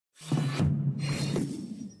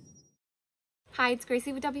Hi, it's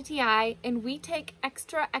Gracie with WTI, and we take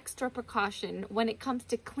extra precaution when it comes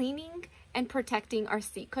to cleaning and protecting our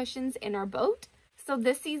seat cushions in our boat. So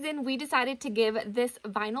this season, we decided to give this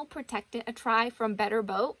vinyl protectant a try from Better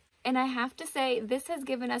Boat. And I have to say, this has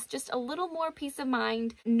given us just a little more peace of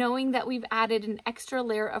mind knowing that we've added an extra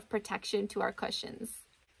layer of protection to our cushions.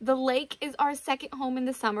 The lake is our second home in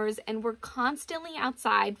the summers, and we're constantly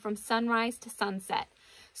outside from sunrise to sunset.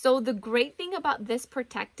 So the great thing about this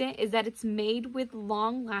protectant is that it's made with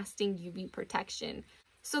long-lasting UV protection.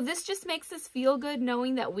 So this just makes us feel good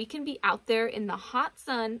knowing that we can be out there in the hot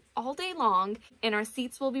sun all day long and our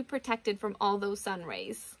seats will be protected from all those sun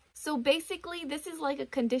rays. So basically, this is like a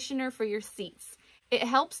conditioner for your seats. It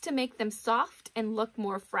helps to make them soft and look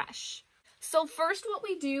more fresh. So first what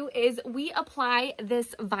we do is we apply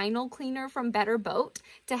this vinyl cleaner from Better Boat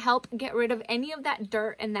to help get rid of any of that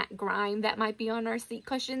dirt and that grime that might be on our seat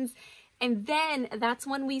cushions. And then that's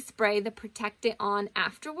when we spray the protectant on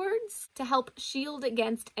afterwards to help shield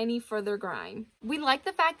against any further grime. We like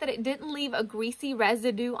the fact that it didn't leave a greasy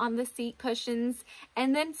residue on the seat cushions.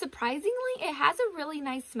 And then surprisingly, it has a really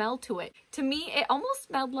nice smell to it. To me, it almost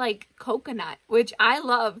smelled like coconut, which I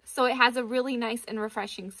love. So it has a really nice and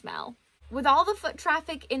refreshing smell. With all the foot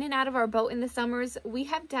traffic in and out of our boat in the summers, we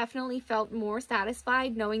have definitely felt more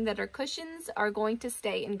satisfied knowing that our cushions are going to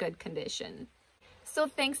stay in good condition. So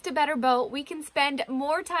thanks to Better Boat, we can spend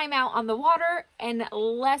more time out on the water and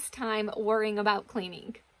less time worrying about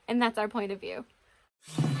cleaning. And that's our point of view.